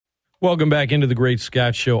Welcome back into the Great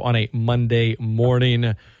Scott Show on a Monday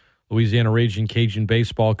morning. Louisiana Ragin Cajun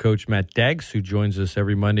baseball coach Matt Deggs, who joins us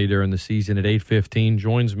every Monday during the season at 8:15,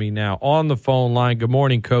 joins me now on the phone line. Good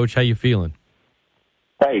morning, Coach. How you feeling?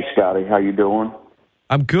 Hey, Scotty. How you doing?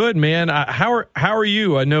 I'm good, man. How are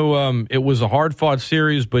you? I know it was a hard-fought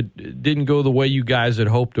series, but it didn't go the way you guys had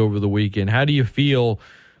hoped over the weekend. How do you feel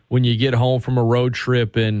when you get home from a road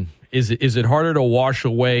trip, and is it harder to wash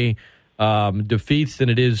away defeats than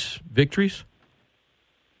it is victories?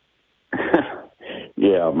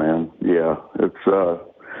 Yeah, man. Yeah. It's,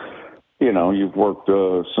 you've worked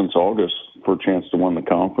since August for a chance to win the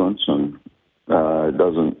conference, and it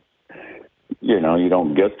doesn't, you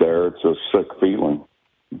don't get there. It's a sick feeling.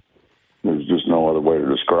 There's just no other way to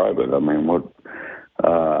describe it. I mean,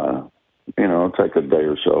 it'll take a day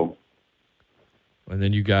or so. And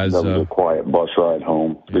then you guys... That was a quiet bus ride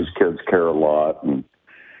home. Yeah. These kids care a lot, and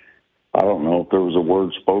I don't know if there was a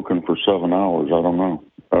word spoken for 7 hours. I don't know.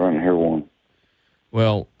 I didn't hear one.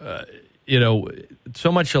 Well,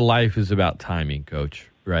 so much of life is about timing, Coach,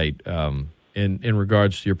 right? In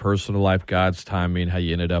regards to your personal life, God's timing, how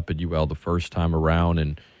you ended up at UL the first time around,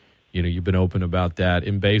 and, you've been open about that.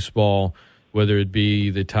 In baseball, whether it be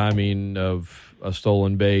the timing of a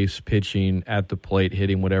stolen base, pitching, at the plate,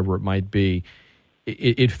 hitting, whatever it might be,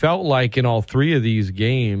 it felt like in all three of these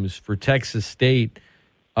games for Texas State,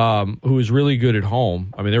 who was really good at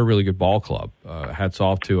home, I mean, they're a really good ball club, hats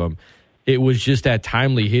off to them, it was just that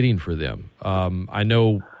timely hitting for them. I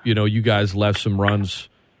know, you guys left some runs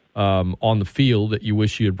on the field that you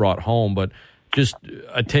wish you had brought home, but just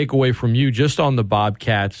a takeaway from you just on the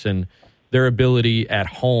Bobcats and their ability at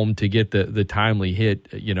home to get the timely hit.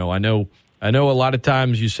 I know a lot of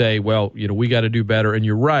times you say, well, we got to do better, and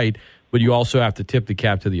you're right, but you also have to tip the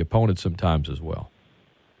cap to the opponent sometimes as well.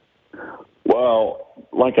 Well,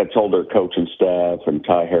 like I told their coaching staff, and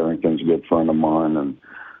Ty Harrington's a good friend of mine, and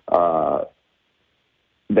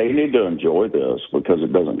they need to enjoy this because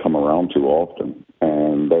it doesn't come around too often,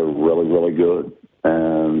 and they're really, really good.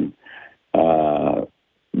 And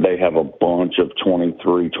they have a bunch of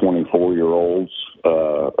 23, 24-year-olds.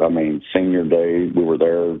 Senior day, we were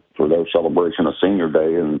there for their celebration of senior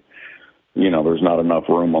day, and, there's not enough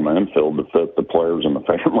room on the infield to fit the players and the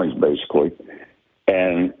families, basically.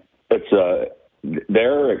 And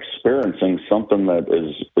they're experiencing something that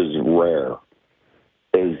is rare,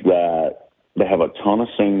 is that they have a ton of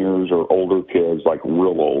seniors or older kids, like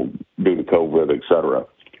real old due to COVID, et cetera,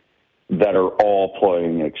 that are all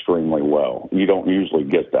playing extremely well. You don't usually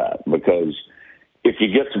get that because if you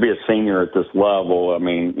get to be a senior at this level,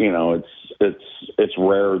 it's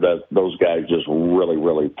rare that those guys just really,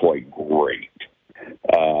 really play great.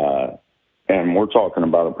 And we're talking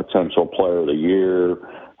about a potential player of the year,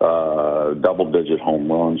 double-digit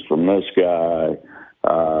home runs from this guy,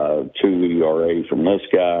 2 ERA from this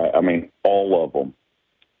guy. All of them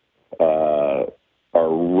are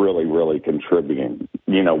really, really contributing.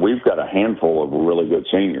 We've got a handful of really good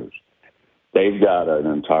seniors. They've got an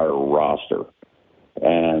entire roster.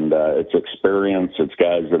 And it's experience. It's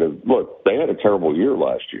guys that they had a terrible year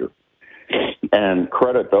last year. And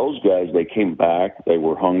credit those guys. They came back. They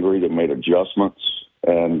were hungry. They made adjustments.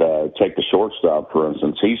 And take the shortstop, for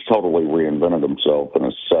instance. He's totally reinvented himself in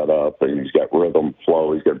his setup, and he's got rhythm,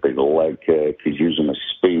 flow. He's got a big leg kick. He's using his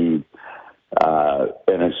speed.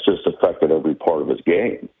 And it's just affected every part of his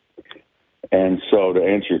game. And so to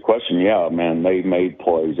answer your question, yeah, man, they made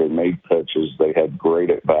plays. They made pitches. They had great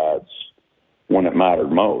at-bats when it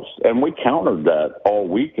mattered most. And we countered that all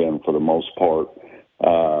weekend for the most part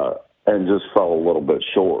and just fell a little bit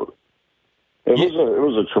short. It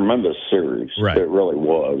was a tremendous series. Right. It really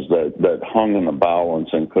was, that hung in the balance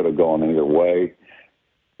and could have gone either way.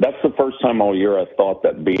 That's the first time all year I thought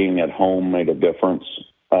that being at home made a difference.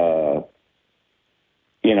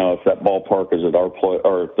 If that ballpark is at our place,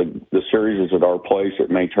 or if the series is at our place, it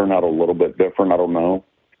may turn out a little bit different. I don't know.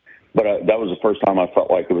 But that was the first time I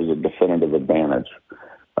felt like it was a definitive advantage.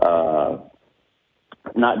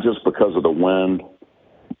 Not just because of the wind.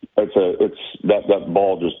 That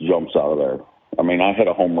ball just jumps out of there. I hit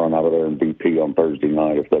a home run out of there in BP on Thursday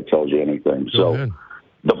night, if that tells you anything. So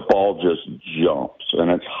the ball just jumps,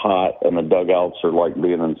 and it's hot, and the dugouts are like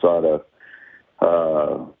being inside a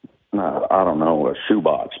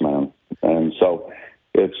shoebox, man. And so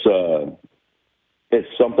it's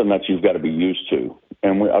something that you've got to be used to.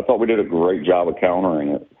 And I thought we did a great job of countering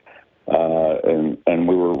it. And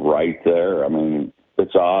we were right there.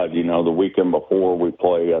 It's odd, the weekend before we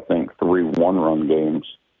play, I think, 3 one-run games.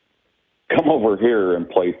 Come over here and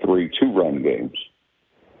play 3 two-run games.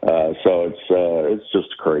 So it's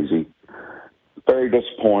just crazy. Very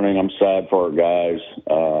disappointing. I'm sad for our guys.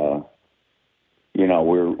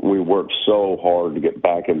 we worked so hard to get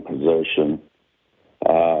back in position,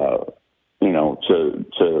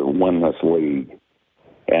 to win this league,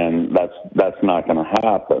 and that's not going to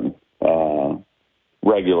happen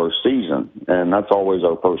regular season, and that's always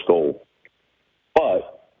our first goal.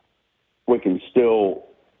 But we can still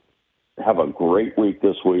have a great week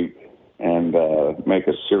this week and make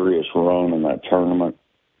a serious run in that tournament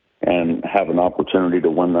and have an opportunity to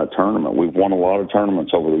win that tournament. We've won a lot of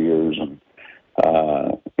tournaments over the years, and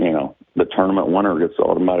the tournament winner gets the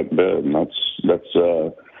automatic bid, and that's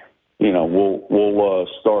we'll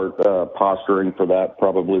start posturing for that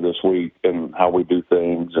probably this week and how we do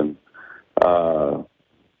things, and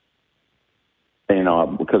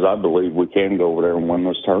because I believe we can go over there and win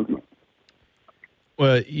this tournament.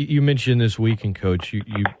 Well, you mentioned this weekend, Coach. You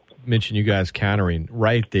mentioned you guys countering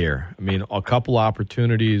right there. I mean, a couple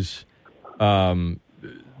opportunities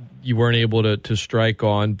you weren't able to strike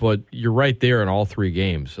on, but you're right there in all three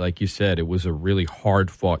games. Like you said, it was a really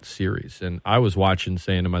hard-fought series. And I was watching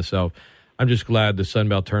saying to myself, I'm just glad the Sun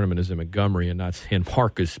Belt tournament is in Montgomery and not San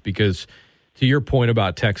Marcos, because to your point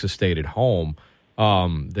about Texas State at home,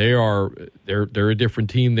 they're a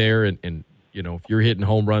different team there, and if you're hitting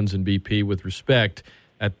home runs in BP with respect,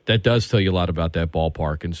 that does tell you a lot about that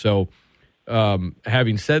ballpark. And so,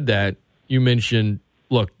 having said that, you mentioned,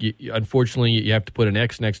 look, unfortunately, you have to put an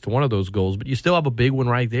X next to one of those goals, but you still have a big one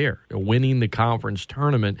right there, winning the conference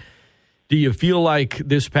tournament. Do you feel like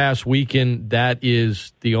this past weekend that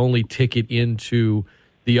is the only ticket into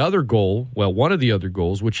the other goal, well, one of the other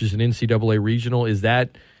goals, which is an NCAA regional, is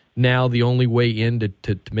that now the only way in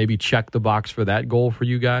to maybe check the box for that goal for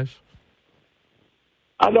you guys?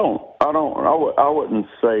 I wouldn't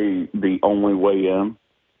say the only way in.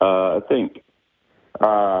 I think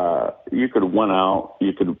you could win out.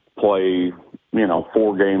 You could play,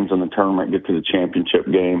 4 games in the tournament, get to the championship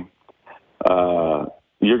game.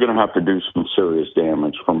 You're going to have to do some serious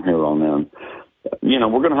damage from here on in.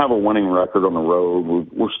 We're going to have a winning record on the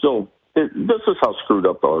road. We're still – this is how screwed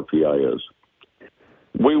up the RPI is.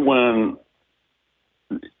 We win –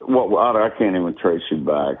 I can't even trace you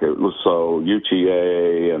back. It was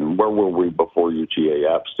UTA, and where were we before UTA?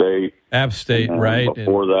 App State. App State, and right.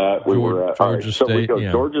 Before that, we were at Georgia State. So we go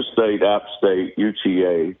Georgia State, App State,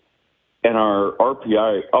 UTA, and our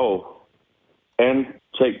RPI, and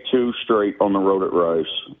take 2 straight on the road at Rice,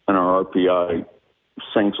 and our RPI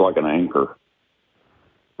sinks like an anchor.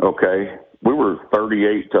 Okay? We were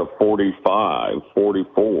 38 to 45,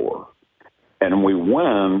 44, and we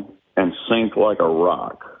win and sink like a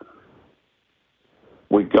rock.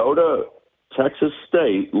 We go to Texas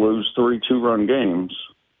State, lose 3 2-run games,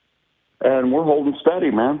 and we're holding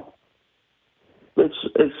steady, man.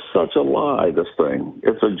 It's such a lie, this thing.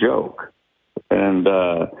 It's a joke. And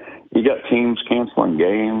you got teams canceling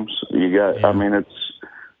games. You got, yeah. I mean, it's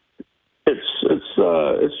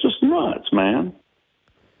just nuts, man.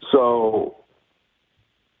 So,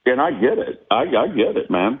 and I get it. I get it,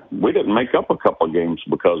 man. We didn't make up a couple of games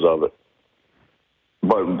because of it.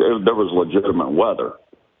 But there was legitimate weather.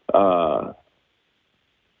 So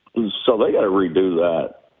they got to redo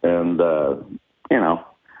that. And,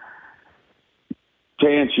 to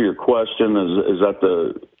answer your question, is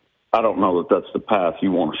that I don't know that that's the path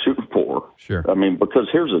you want to shoot for. Sure. I mean, because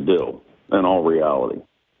here's the deal, in all reality.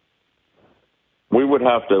 We would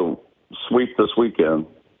have to sweep this weekend.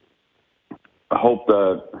 I hope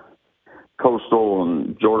that Coastal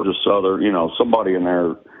and Georgia Southern, somebody in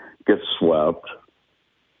there gets swept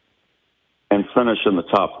and finish in the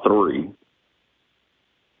top 3.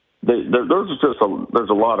 There's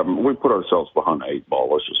a lot of them. We put ourselves behind the 8 ball.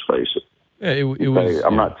 Let's just face it. Yeah, it was.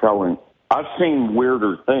 I'm not telling. I've seen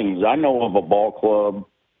weirder things. I know of a ball club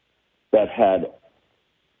that had.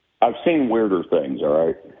 I've seen weirder things. All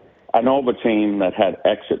right. I know of a team that had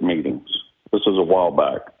exit meetings. This was a while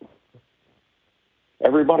back.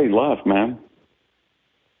 Everybody left, man.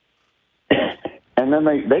 And then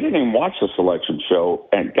they didn't even watch the selection show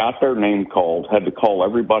and got their name called, had to call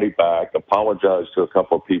everybody back, apologize to a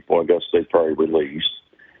couple of people I guess they probably released,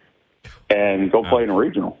 and go play in a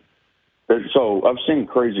regional. So I've seen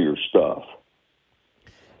crazier stuff.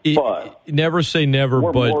 But never say never,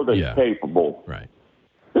 we're but more than yeah. capable. Right.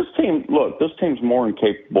 This team's more than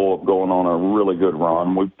capable of going on a really good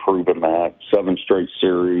run. We've proven that. 7 straight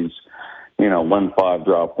series, win 5,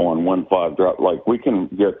 drop 1, win 5, drop. Like, we can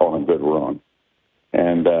get on a good run.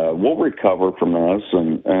 And we'll recover from this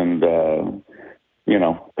and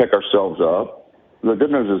pick ourselves up. The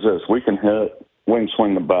good news is this: we can hit, we can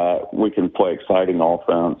swing the bat, we can play exciting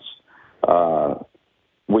offense,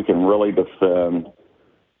 we can really defend.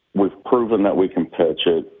 We've proven that we can pitch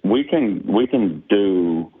it. We can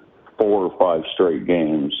do 4 or 5 straight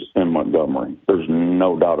games in Montgomery. There's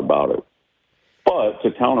no doubt about it. But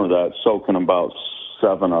to counter that, so can about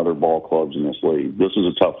 7 other ball clubs in this league. This is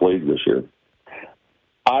a tough league this year.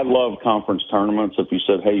 I love conference tournaments. If you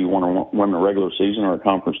said, hey, you want to win the regular season or a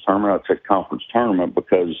conference tournament, I'd take conference tournament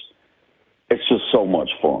because it's just so much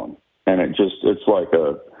fun. And it's just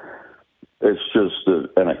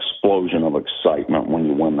an explosion of excitement when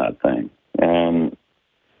you win that thing. And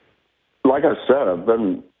like I said, I've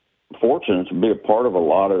been fortunate to be a part of a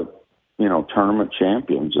lot of, tournament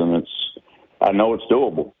champions, and I know it's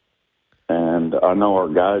doable. And I know our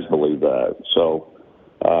guys believe that. So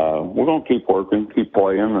we're going to keep working, keep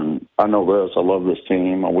playing, and I know this. I love this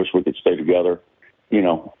team. I wish we could stay together,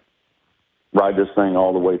 ride this thing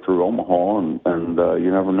all the way through Omaha, and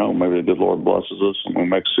you never know. Maybe the good Lord blesses us and we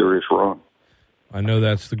make a serious run. I know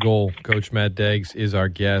that's the goal. Coach Matt Deggs is our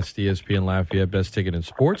guest, ESPN Lafayette, Best Ticket in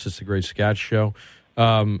Sports. It's a great Scotch show.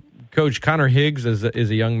 Coach, Conor Higgs is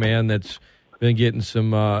a young man that's been getting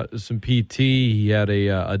some PT. He had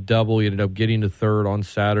a double. He ended up getting to third on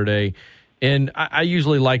Saturday. And I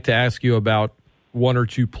usually like to ask you about 1 or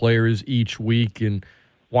 2 players each week. And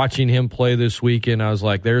watching him play this weekend, I was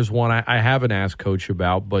like, there's one I haven't asked Coach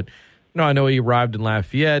about, but I know he arrived in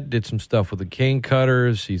Lafayette, did some stuff with the Cane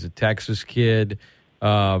Cutters. He's a Texas kid.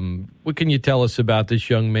 What can you tell us about this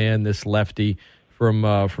young man, this lefty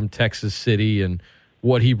from Texas City, and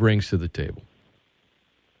what he brings to the table?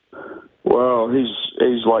 Well,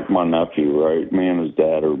 he's like my nephew, right? Me and his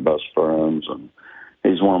dad are best friends, and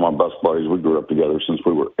he's one of my best buddies. We grew up together since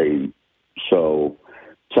we were 8. So,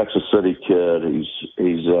 Texas City kid.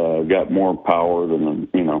 He's got more power than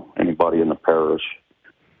anybody in the parish.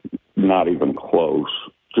 Not even close,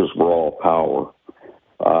 just raw power.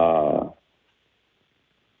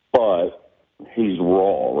 But he's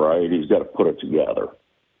raw, right? He's got to put it together.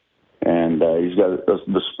 And he's got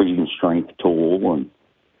the speed and strength tool,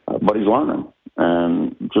 but he's learning.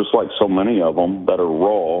 And just like so many of them that are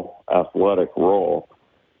raw, athletic, raw,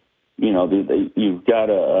 you've got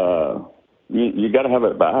to you got to have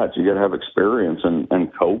it bad. You got to have experience, and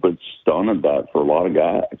COVID's done that for a lot of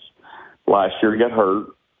guys. Last year he got hurt.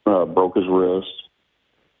 Broke his wrist,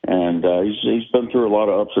 and he's been through a lot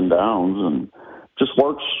of ups and downs, and just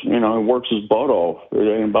works. He works his butt off. It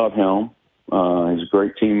ain't about him. He's a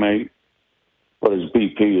great teammate, but his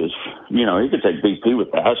BP is, he could take BP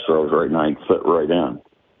with the Astros right now. He'd fit right in.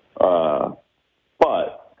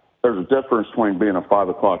 But there's a difference between being a 5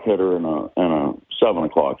 o'clock hitter and a 7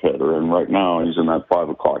 o'clock hitter, and right now he's in that 5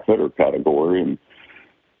 o'clock hitter category, and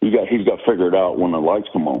he's got figured out when the lights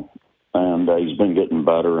come on. And he's been getting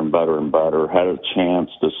better and better and better. Had a chance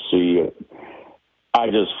to see it. I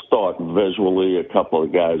just thought visually a couple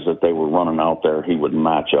of guys that they were running out there he would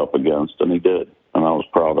match up against, and he did. And I was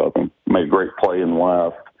proud of him. Made a great play in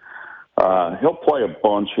left. He'll play a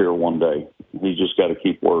bunch here one day. He's just got to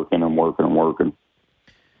keep working and working and working.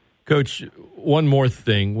 Coach, one more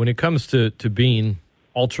thing. When it comes to being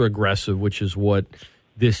ultra-aggressive, which is what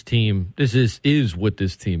this is what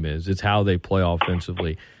this team is. It's how they play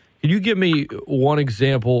offensively. Can you give me one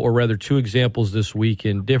example, or rather 2 examples this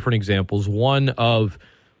weekend, different examples, one of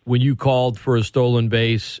when you called for a stolen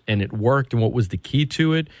base and it worked and what was the key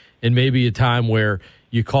to it, and maybe a time where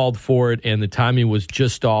you called for it and the timing was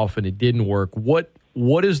just off and it didn't work? What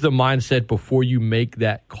is the mindset before you make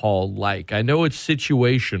that call like? I know it's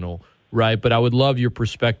situational, right, but I would love your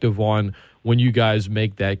perspective on when you guys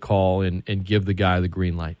make that call and give the guy the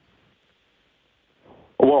green light.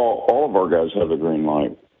 Well, all of our guys have the green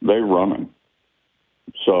light. They're running.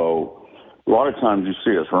 So a lot of times you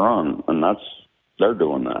see us run, and they're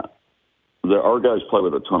doing that. Our guys play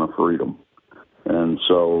with a ton of freedom. And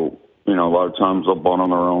so, a lot of times they'll bunt on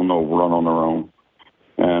their own, they'll run on their own.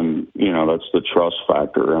 And, that's the trust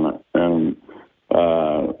factor in it. And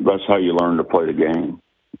that's how you learn to play the game.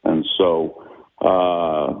 And so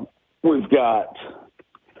we've got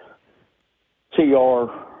TR,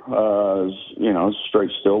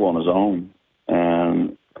 straight still on his own.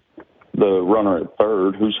 And the runner at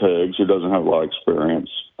third, who's Higgs, who doesn't have a lot of experience,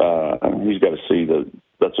 he's got to see that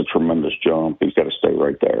that's a tremendous jump. He's got to stay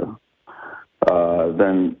right there.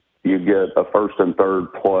 Then you get a first and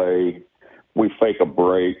third play. We fake a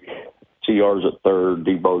break. TR's at third.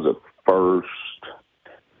 Debo's at first.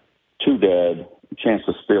 2 dead. Chance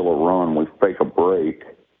to steal a run. We fake a break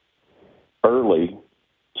early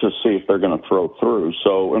to see if they're going to throw through.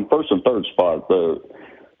 So in first and third spot, the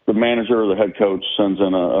manager or the head coach sends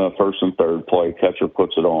in a first and third play. Catcher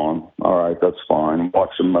puts it on. All right, that's fine. Watch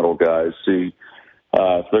the middle guys. See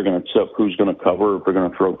if they're going to tip, who's going to cover, if they're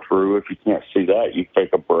going to throw through. If you can't see that, you fake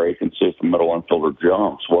a break and see if the middle infielder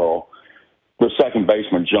jumps. Well, the second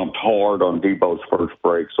baseman jumped hard on Debo's first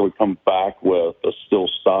break, so we come back with a still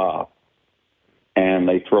stop, and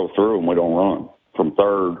they throw through, and we don't run from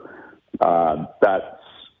third.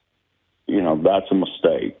 That's a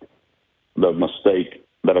mistake. The mistake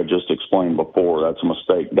that I just explained before, that's a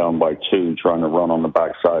mistake down by 2, trying to run on the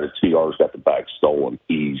backside of TR's got the bag stolen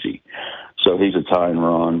easy. So he's a tying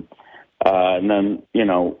run. And then,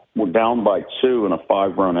 we're down by 2 in a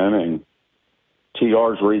 5-run inning.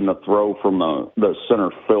 TR's reading the throw from the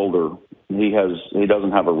center fielder. He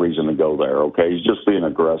doesn't have a reason to go there, okay? He's just being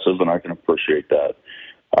aggressive, and I can appreciate that.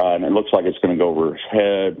 And it looks like it's going to go over his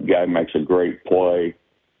head. Guy makes a great play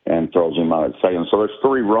and throws him out at second. So there's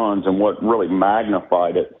 3 runs, and what really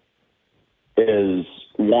magnified it is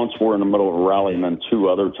once we're in the middle of a rally, and then 2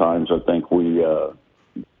 other times I think we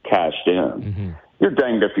cashed in. Mm-hmm. You're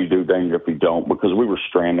danged if you do, danged if you don't, because we were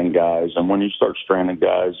stranding guys. And when you start stranding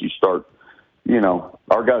guys, you start,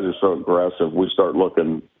 our guys are so aggressive, we start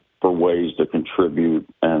looking for ways to contribute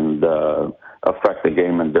and affect the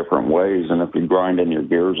game in different ways. And if you grind in your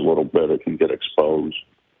gears a little bit, it can get exposed.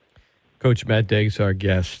 Coach Matt Deggs, our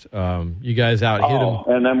guest. You guys out hit him.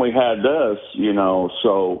 And then we had this,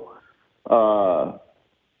 so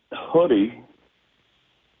Hoodie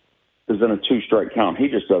is in a 2-strike count. He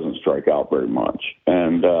just doesn't strike out very much.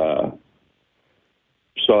 And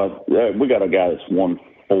so we got a guy that's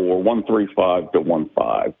 135 to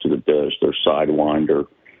 1.5 to the dish. They're sidewinder.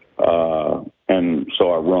 And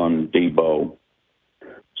so I run Debo.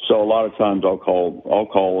 So a lot of times I'll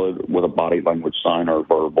call it with a body language sign or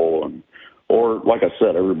verbal, or like I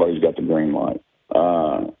said, everybody's got the green light.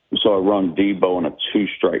 So I run Debo in a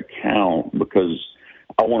 2-strike count because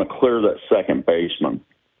I want to clear that second baseman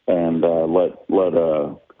and let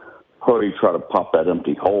Hoodie try to pop that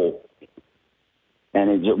empty hole.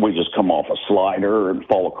 And we just come off a slider and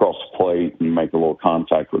fall across the plate and make a little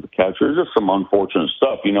contact with the catcher. It's just some unfortunate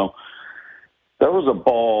stuff. There was a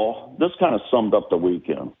ball. This kind of summed up the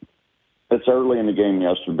weekend. It's early in the game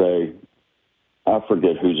yesterday. I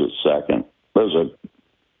forget who's at second.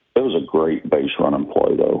 It was a great base running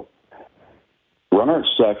play, though. Runner at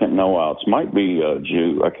second, no outs. Might be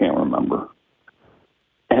Jew. I can't remember.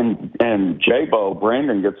 And J-Bo,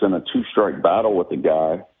 Brandon gets in a 2-strike battle with the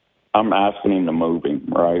guy. I'm asking him to move him,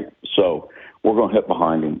 right? So we're going to hit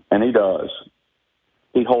behind him. And he does.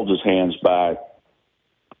 He holds his hands back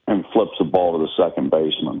and flips the ball to the second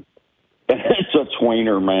baseman. And it's a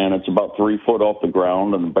tweener, man. It's about 3 foot off the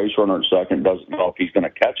ground, and the base runner at second doesn't know if he's going to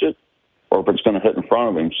catch it or if it's going to hit in front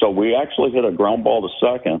of him. So we actually hit a ground ball to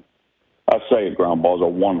second. I say a ground ball is a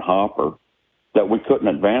one-hopper that we couldn't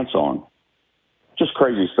advance on. Just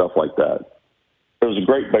crazy stuff like that. It was a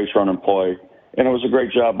great base running play, and it was a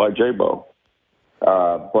great job by J-Bo.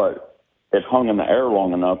 But it hung in the air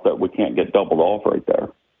long enough that we can't get doubled off right there.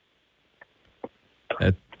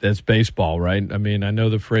 That's baseball, right? I mean, I know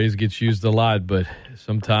the phrase gets used a lot, but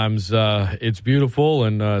sometimes it's beautiful,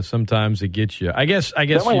 and sometimes it gets you. I guess.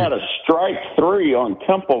 Then we had a strike 3 on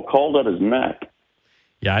Temple, called at his neck.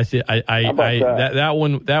 Yeah, I see. That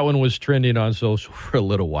one was trending on social for a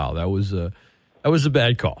little while. That was a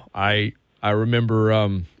bad call. I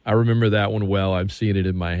remember that one well. I'm seeing it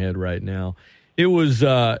in my head right now. It was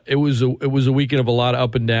a weekend of a lot of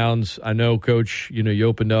up and downs. I know, Coach. You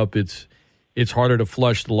opened up. It's harder to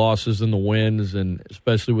flush the losses than the wins, and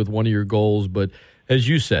especially with one of your goals. But as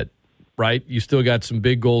you said, right, you still got some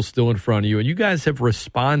big goals still in front of you, and you guys have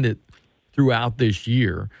responded throughout this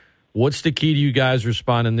year. What's the key to you guys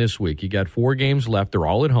responding this week? You got 4 games left. They're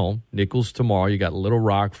all at home. Nichols tomorrow. You got Little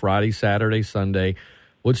Rock Friday, Saturday, Sunday.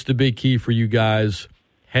 What's the big key for you guys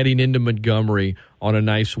heading into Montgomery on a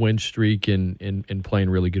nice win streak and playing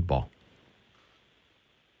really good ball?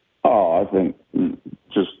 Oh, I think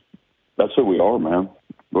just that's who we are, man.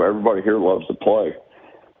 Everybody here loves to play.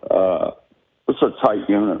 It's a tight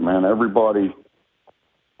unit, man. Everybody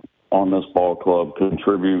on this ball club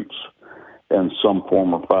contributes in some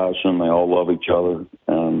form or fashion. They all love each other,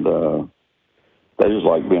 and they just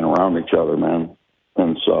like being around each other, man.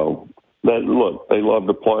 And so, they love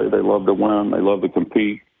to play. They love to win. They love to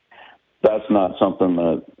compete. That's not something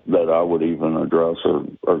that I would even address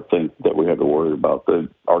or think that we had to worry about.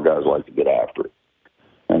 Our guys like to get after it.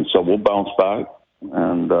 And so we'll bounce back,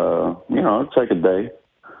 and, it'll take a day.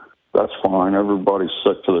 That's fine. Everybody's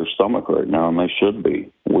sick to their stomach right now, and they should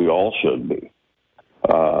be. We all should be.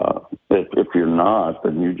 If you're not,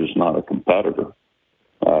 then you're just not a competitor.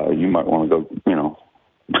 You might want to go,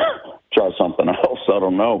 try something else. I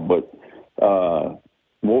don't know, but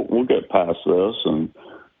we'll get past this. And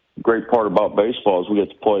the great part about baseball is we get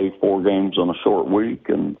to play 4 games on a short week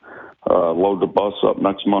and load the bus up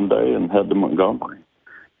next Monday and head to Montgomery.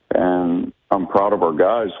 And I'm proud of our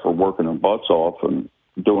guys for working their butts off and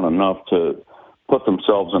doing enough to put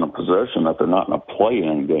themselves in a position that they're not in a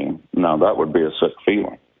play-in game. Now, that would be a sick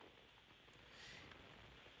feeling.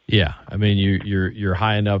 Yeah, I mean, you're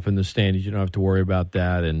high enough in the standings, you don't have to worry about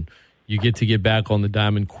that, and you get back on the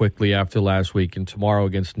diamond quickly after last week. And tomorrow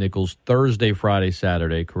against Nichols, Thursday, Friday,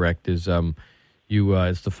 Saturday, correct? It's the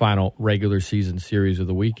final regular season series of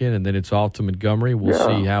the weekend, and then it's off to Montgomery. We'll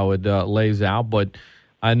see how it lays out. But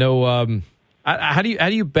I know how do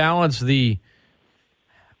you balance the?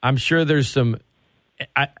 I'm sure there's some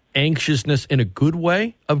anxiousness in a good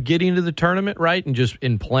way of getting to the tournament, right? And just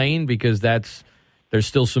in playing, because there's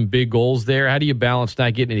still some big goals there. How do you balance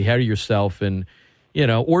not getting ahead of yourself, and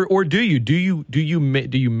or do you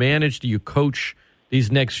manage? Do you coach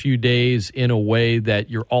these next few days in a way that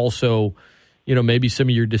you're also, maybe some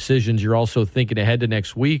of your decisions you're also thinking ahead to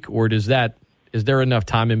next week, or is there enough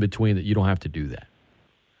time in between that you don't have to do that?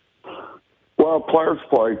 Well, players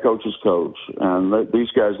play, coaches coach, and these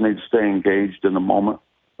guys need to stay engaged in the moment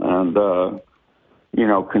and,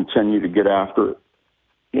 continue to get after it.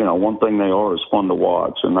 One thing they are is fun to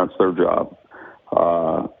watch, and that's their job.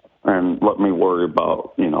 And let me worry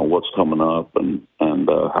about, what's coming up and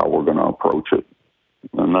how we're going to approach it.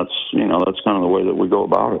 And that's kind of the way that we go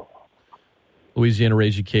about it. Louisiana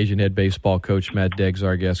Ragin Cajun head baseball coach Matt Deggs,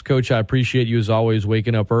 our guest. Coach, I appreciate you as always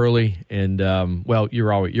waking up early, and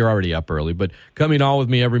you're already up early, but coming on with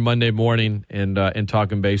me every Monday morning and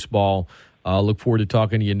talking baseball. Look forward to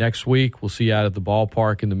talking to you next week. We'll see you out at the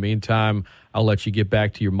ballpark. In the meantime, I'll let you get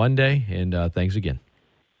back to your Monday, and thanks again.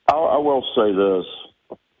 I will say this.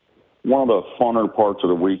 One of the funner parts of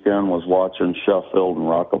the weekend was watching Sheffield and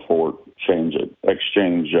Roccaforte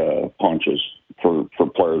exchange punches for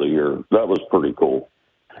Player of the Year. That was pretty cool.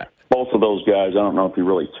 Both of those guys, I don't know if you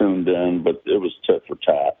really tuned in, but it was tit for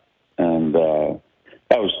tat. And that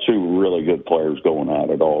was two really good players going at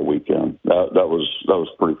it all weekend. That was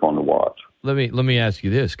pretty fun to watch. Let me ask you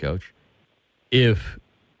this, Coach. If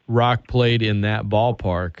Rock played in that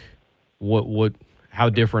ballpark, how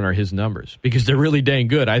different are his numbers? Because they're really dang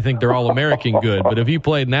good. I think they're All-American good. But if he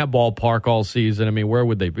played in that ballpark all season, where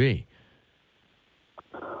would they be?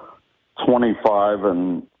 25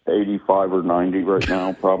 and 85 or 90 right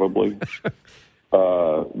now, probably.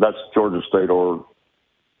 That's Georgia State or,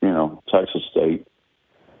 Texas State.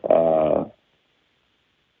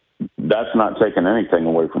 That's not taking anything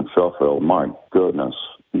away from Sheffield. My goodness.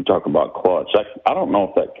 You talk about clutch. I don't know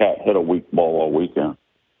if that cat hit a weak ball all weekend.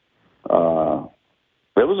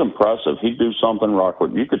 It was impressive. He'd do something,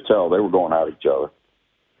 Rockwood. You could tell they were going at each other.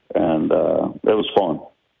 And it was fun.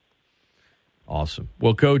 Awesome.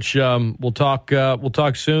 Well, Coach, we'll talk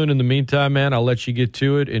soon. In the meantime, man, I'll let you get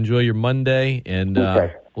to it. Enjoy your Monday, and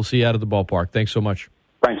we'll see you out at the ballpark. Thanks so much.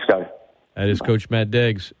 Thanks, guys. That is Coach Matt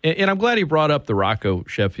Deggs. And I'm glad he brought up the Rocco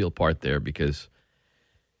Sheffield part there because,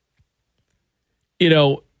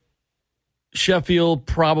 Sheffield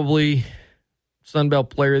probably Sunbelt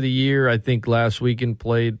Player of the Year. I think last weekend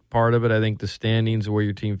played part of it. I think the standings, where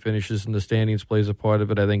your team finishes in the standings, plays a part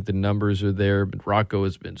of it. I think the numbers are there, but Rocco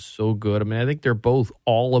has been so good. I think they're both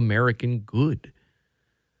All-American good,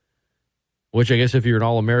 which I guess if you're an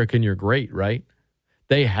All-American, you're great, right?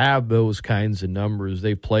 They have those kinds of numbers.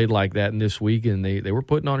 They played like that in this week, and they were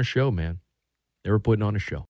putting on a show, man. They were putting on a show.